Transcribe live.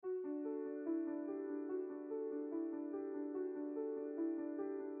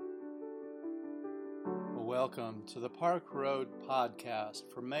Welcome to the Park Road Podcast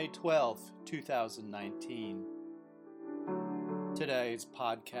for May 12th, 2019. Today's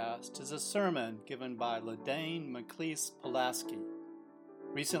podcast is a sermon given by LaDane McLeese Pulaski,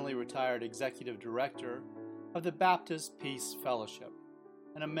 recently retired Executive Director of the Baptist Peace Fellowship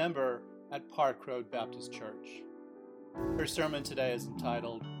and a member at Park Road Baptist Church. Her sermon today is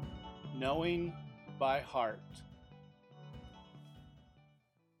entitled, Knowing by Heart.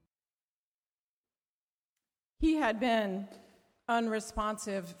 He had been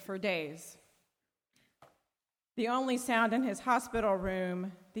unresponsive for days. The only sound in his hospital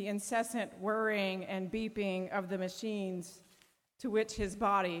room, the incessant whirring and beeping of the machines to which his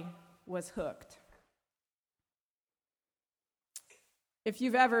body was hooked. If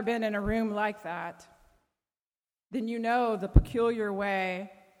you've ever been in a room like that, then you know the peculiar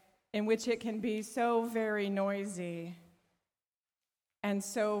way in which it can be so very noisy and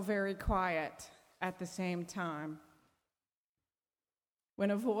so very quiet at the same time. When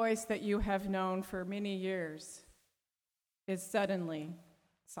a voice that you have known for many years is suddenly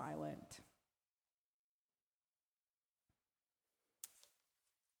silent.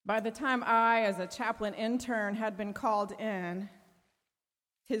 By the time I, as a chaplain intern, had been called in,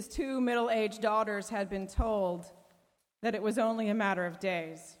 his two middle-aged daughters had been told that it was only a matter of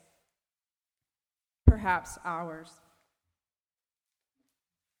days, perhaps hours.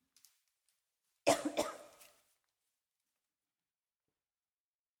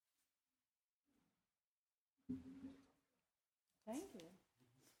 Thank you.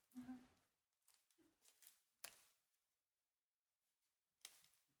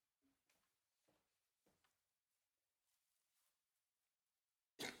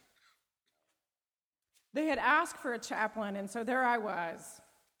 They had asked for a chaplain, and so there I was,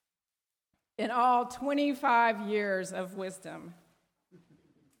 in all 25 years of wisdom.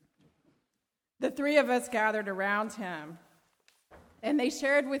 The three of us gathered around him, and they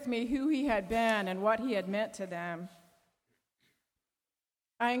shared with me who he had been and what he had meant to them.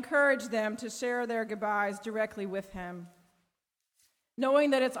 I encouraged them to share their goodbyes directly with him,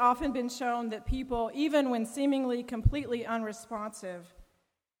 knowing that it's often been shown that people, even when seemingly completely unresponsive,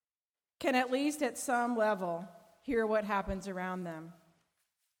 can at least at some level hear what happens around them.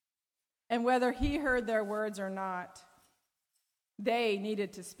 And whether he heard their words or not, they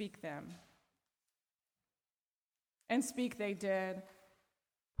needed to speak them. And speak they did,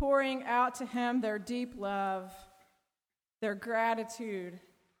 pouring out to him their deep love, their gratitude,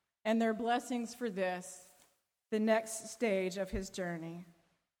 and their blessings for this, the next stage of his journey.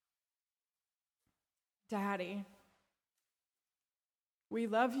 Daddy, we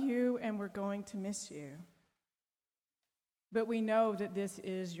love you and we're going to miss you, but we know that this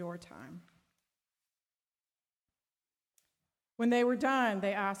is your time. When they were done,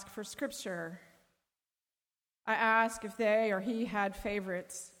 they asked for scripture. I asked if they or he had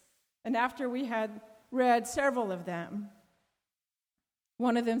favorites, and after we had read several of them,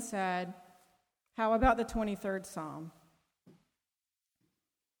 one of them said, "How about the 23rd Psalm?"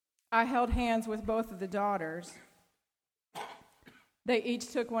 I held hands with both of the daughters. They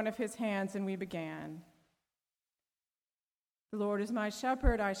each took one of his hands, and we began. The Lord is my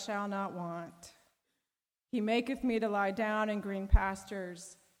shepherd, I shall not want. He maketh me to lie down in green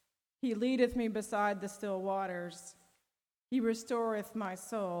pastures. He leadeth me beside the still waters. He restoreth my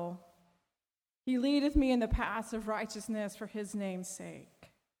soul. He leadeth me in the paths of righteousness for his name's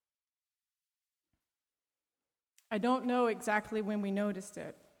sake. I don't know exactly when we noticed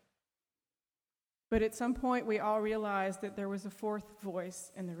it, but at some point we all realized that there was a fourth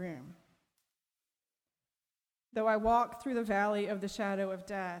voice in the room. Though I walk through the valley of the shadow of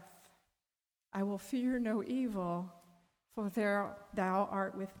death, I will fear no evil, for there thou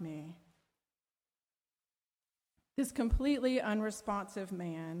art with me. This completely unresponsive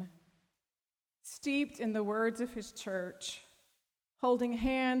man, steeped in the words of his church, holding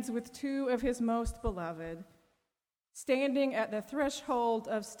hands with two of his most beloved, standing at the threshold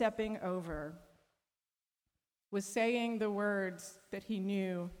of stepping over, was saying the words that he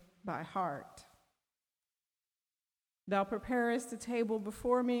knew by heart. Thou preparest a table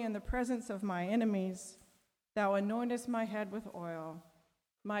before me in the presence of my enemies. Thou anointest my head with oil.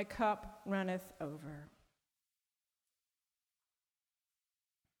 My cup runneth over.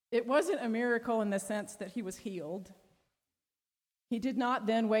 It wasn't a miracle in the sense that he was healed. He did not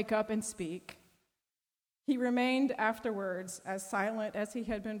then wake up and speak. He remained afterwards as silent as he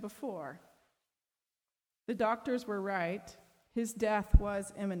had been before. The doctors were right. His death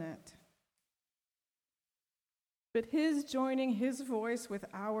was imminent. But his joining his voice with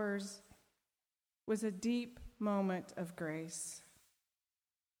ours was a deep moment of grace.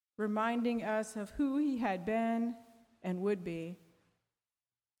 reminding us of who he had been and would be,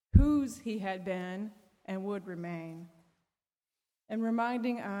 whose he had been and would remain, and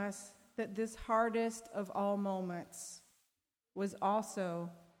reminding us that this hardest of all moments was also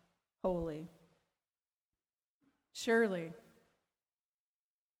holy. Surely,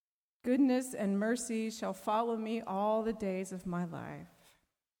 goodness and mercy shall follow me all the days of my life.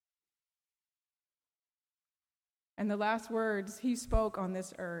 And the last words he spoke on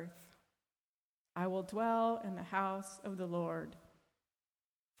this earth, I will dwell in the house of the Lord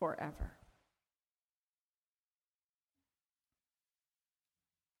forever.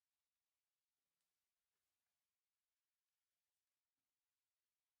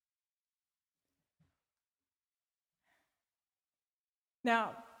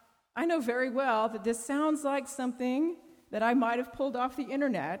 Now, I know very well that this sounds like something that I might have pulled off the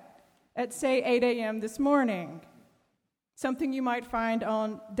internet at, say, 8 a.m. this morning. Something you might find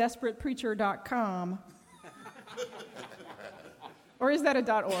on desperatepreacher.com. Or is that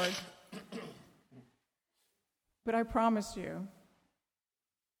a .org? But I promise you,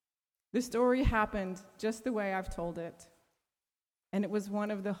 the story happened just the way I've told it, and it was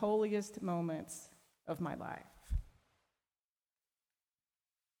one of the holiest moments of my life.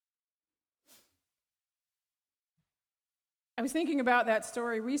 I was thinking about that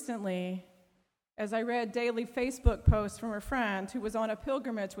story recently as I read daily Facebook posts from a friend who was on a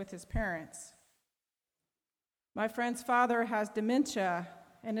pilgrimage with his parents. My friend's father has dementia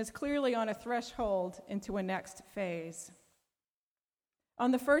and is clearly on a threshold into a next phase. On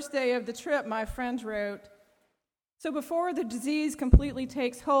the first day of the trip, my friend wrote, "So before the disease completely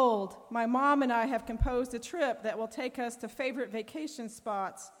takes hold, my mom and I have composed a trip that will take us to favorite vacation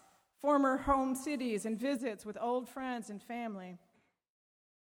spots, former home cities, and visits with old friends and family.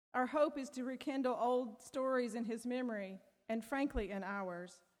 Our hope is to rekindle old stories in his memory, and frankly in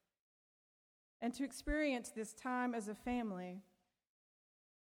ours, and to experience this time as a family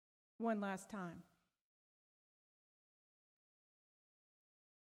one last time."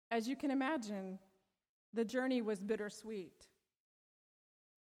 As you can imagine, the journey was bittersweet.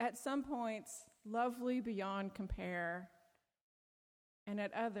 At some points, lovely beyond compare, and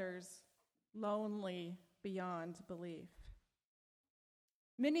at others, lonely beyond belief.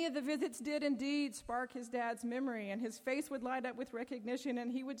 Many of the visits did indeed spark his dad's memory, and his face would light up with recognition,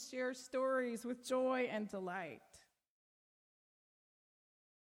 and he would share stories with joy and delight.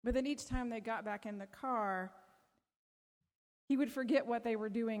 But then each time they got back in the car, he would forget what they were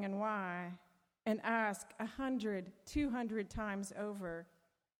doing and why, and ask 100, 200 times over,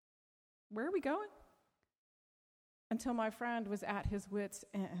 "Where are we going?" Until my friend was at his wit's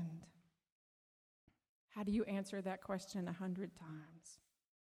end. How do you answer that question 100 times?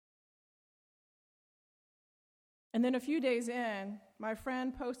 And then a few days in, my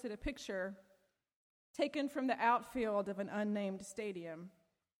friend posted a picture taken from the outfield of an unnamed stadium.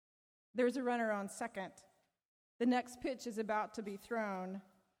 There's a runner on second. The next pitch is about to be thrown.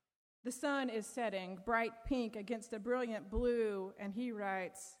 The sun is setting, bright pink against a brilliant blue, and he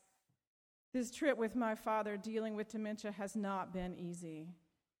writes, "This trip with my father dealing with dementia has not been easy.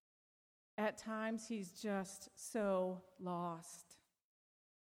 At times, he's just so lost.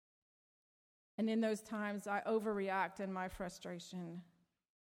 And in those times, I overreact in my frustration.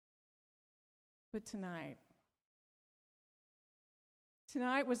 But tonight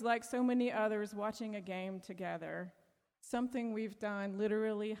was like so many others watching a game together, something we've done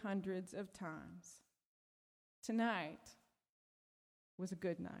literally hundreds of times. Tonight was a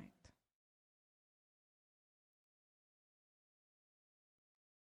good night."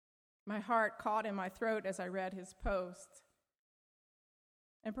 My heart caught in my throat as I read his post.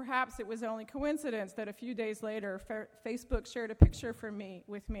 And perhaps it was only coincidence that a few days later, Facebook shared a picture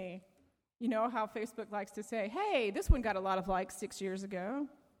with me. You know how Facebook likes to say, "Hey, this one got a lot of likes 6 years ago."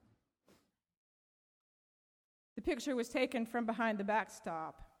 The picture was taken from behind the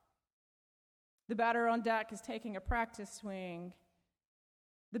backstop. The batter on deck is taking a practice swing.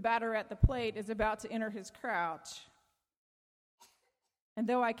 The batter at the plate is about to enter his crouch. And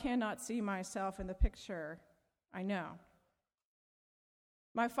though I cannot see myself in the picture, I know.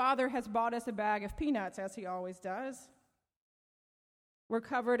 My father has bought us a bag of peanuts, as he always does. We're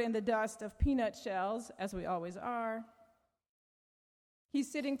covered in the dust of peanut shells, as we always are.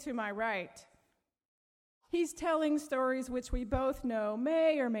 He's sitting to my right. He's telling stories which we both know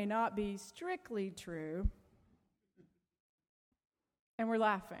may or may not be strictly true. And we're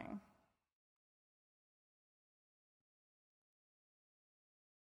laughing.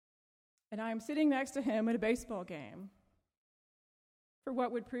 And I am sitting next to him at a baseball game for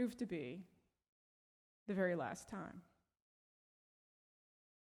what would prove to be the very last time.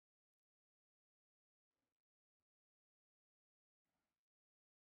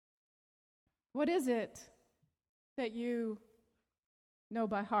 What is it that you know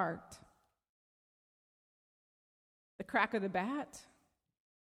by heart? The crack of the bat?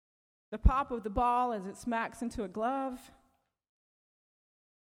 The pop of the ball as it smacks into a glove?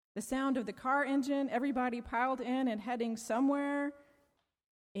 The sound of the car engine, everybody piled in and heading somewhere,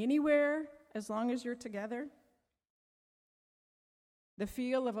 anywhere, as long as you're together? The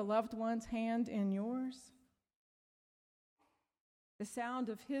feel of a loved one's hand in yours? The sound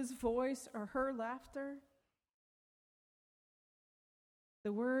of his voice or her laughter?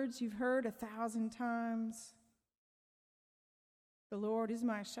 The words you've heard 1,000 times. The Lord is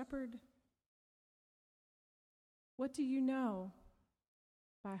my shepherd. What do you know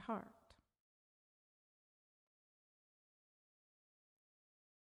by heart?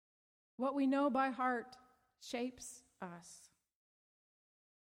 What we know by heart shapes us.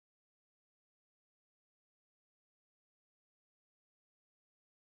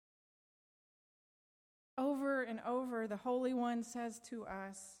 Over and over, the Holy One says to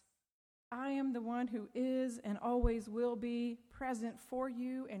us, I am the one who is and always will be present for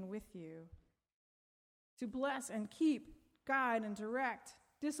you and with you, to bless and keep, guide and direct,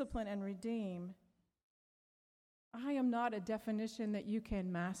 discipline and redeem. I am not a definition that you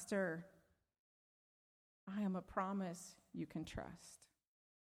can master. I am a promise you can trust.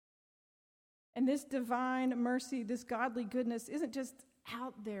 And this divine mercy, this godly goodness isn't just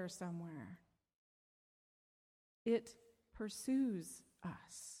out there somewhere. It pursues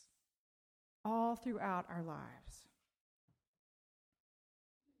us all throughout our lives.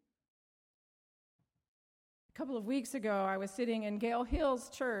 A couple of weeks ago, I was sitting in Gail Hill's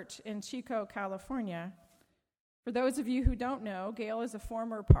church in Chico, California. For those of you who don't know, Gail is a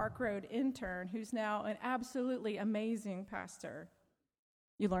former Park Road intern who's now an absolutely amazing pastor.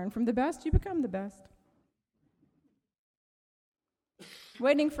 You learn from the best, you become the best.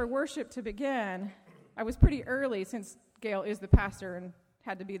 Waiting for worship to begin, I was pretty early, since Gail is the pastor and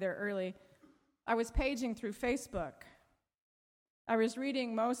had to be there early. I was paging through Facebook. I was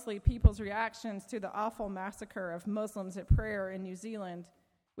reading mostly people's reactions to the awful massacre of Muslims at prayer in New Zealand,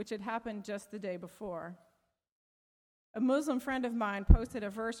 which had happened just the day before. A Muslim friend of mine posted a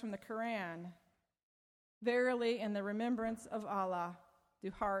verse from the Quran. Verily, in the remembrance of Allah, do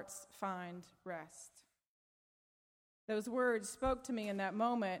hearts find rest. Those words spoke to me in that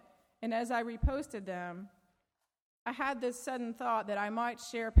moment, and as I reposted them, I had this sudden thought that I might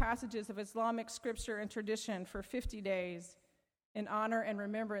share passages of Islamic scripture and tradition for 50 days in honor and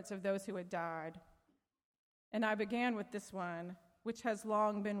remembrance of those who had died. And I began with this one, which has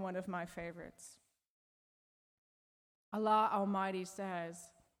long been one of my favorites. Allah Almighty says,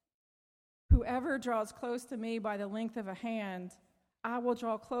 whoever draws close to me by the length of a hand, I will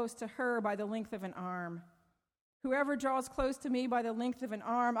draw close to her by the length of an arm. Whoever draws close to me by the length of an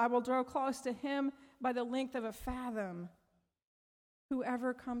arm, I will draw close to him by the length of a fathom.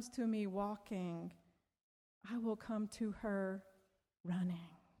 Whoever comes to me walking, I will come to her running.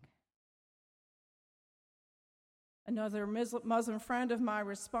 Another Muslim friend of mine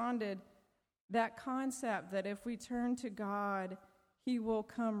responded, that concept that if we turn to God, he will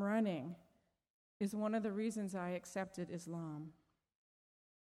come running, is one of the reasons I accepted Islam.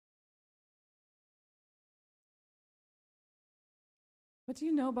 What do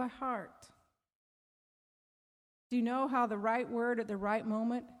you know by heart? Do you know how the right word at the right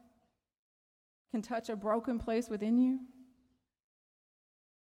moment can touch a broken place within you?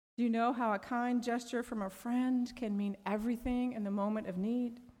 Do you know how a kind gesture from a friend can mean everything in the moment of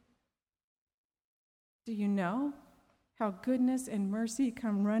need? Do you know how goodness and mercy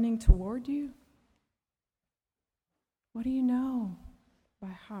come running toward you? What do you know by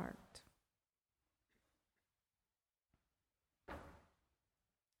heart?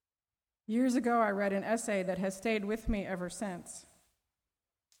 Years ago, I read an essay that has stayed with me ever since.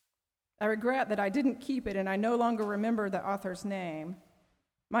 I regret that I didn't keep it, and I no longer remember the author's name.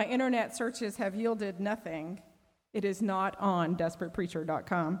 My internet searches have yielded nothing. It is not on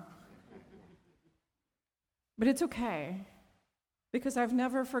DesperatePreacher.com. But it's okay, because I've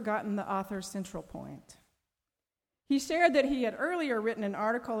never forgotten the author's central point. He shared that he had earlier written an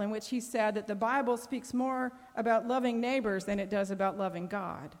article in which he said that the Bible speaks more about loving neighbors than it does about loving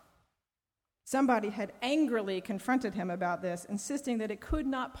God. Somebody had angrily confronted him about this, insisting that it could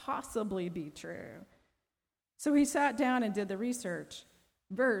not possibly be true. So he sat down and did the research,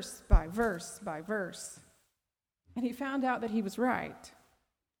 verse by verse by verse. And he found out that he was right.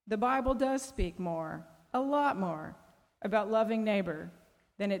 The Bible does speak more, a lot more, about loving neighbor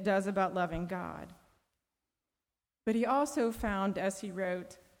than it does about loving God. But he also found, as he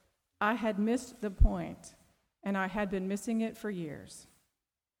wrote, I had missed the point, and I had been missing it for years.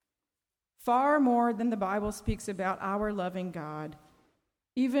 far more than the Bible speaks about our loving God,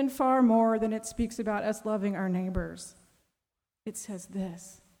 even far more than it speaks about us loving our neighbors. It says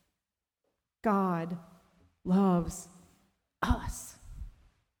this: God loves us.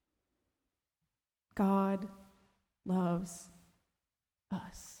 God loves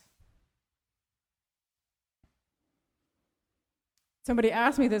us. Somebody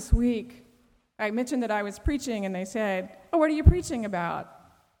asked me this week, I mentioned that I was preaching, and they said, "Oh, what are you preaching about?"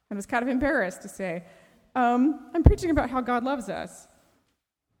 I was kind of embarrassed to say, I'm preaching about how God loves us.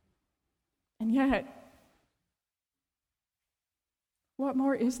 And yet, what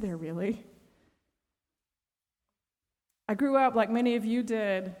more is there really? I grew up, like many of you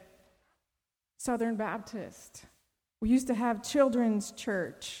did, Southern Baptist. We used to have children's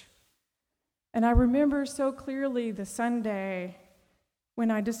church. And I remember so clearly the Sunday when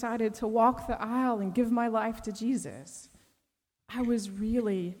I decided to walk the aisle and give my life to Jesus. I was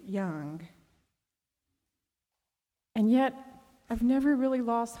really young. And yet, I've never really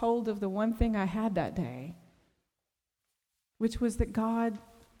lost hold of the one thing I had that day, which was that God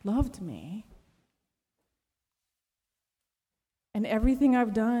loved me. And everything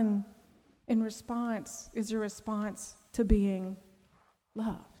I've done in response is a response to being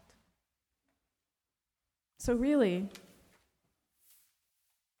loved. So really,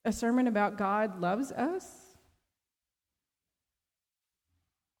 a sermon about God loves us?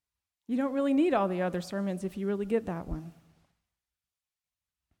 You don't really need all the other sermons if you really get that one.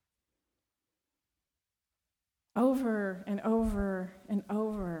 Over and over and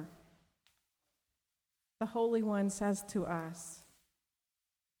over, the Holy One says to us,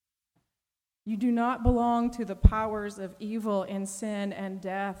 "You do not belong to the powers of evil and sin and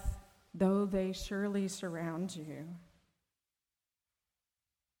death, though they surely surround you.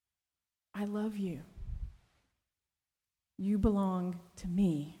 I love you. You belong to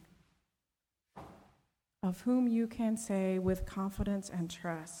me, of whom you can say with confidence and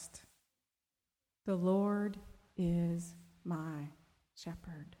trust, 'The Lord is my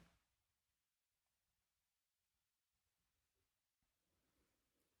shepherd.'"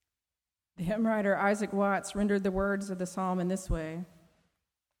 The hymn writer Isaac Watts rendered the words of the psalm in this way: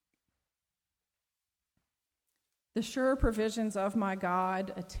 "The sure provisions of my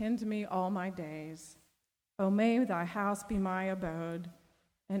God attend me all my days. O may thy house be my abode,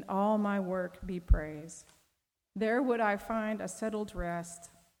 and all my work be praise. There would I find a settled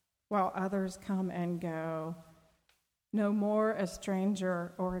rest, while others come and go, no more a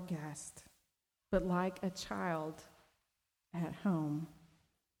stranger or a guest, but like a child at home."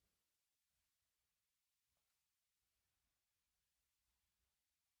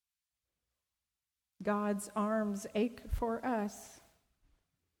 God's arms ache for us,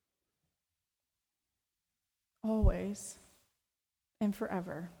 always and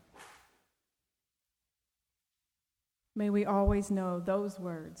forever. May we always know those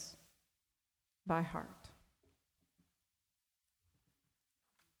words by heart.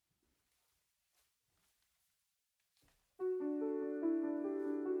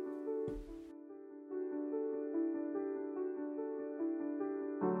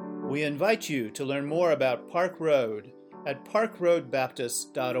 We invite you to learn more about Park Road at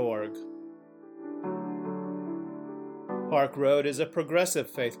parkroadbaptist.org. Park Road is a progressive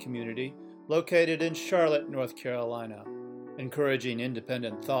faith community located in Charlotte, North Carolina, encouraging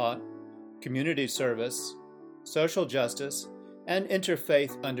independent thought, community service, social justice, and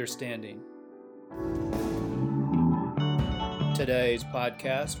interfaith understanding. Today's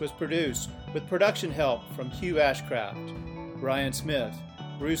podcast was produced with production help from Hugh Ashcraft, Brian Smith,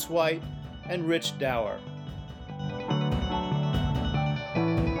 Bruce White, and Rich Dower.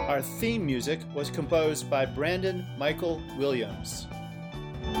 Our theme music was composed by Brandon Michael Williams.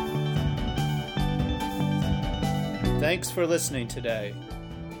 Thanks for listening today.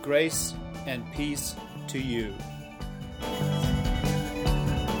 Grace and peace to you.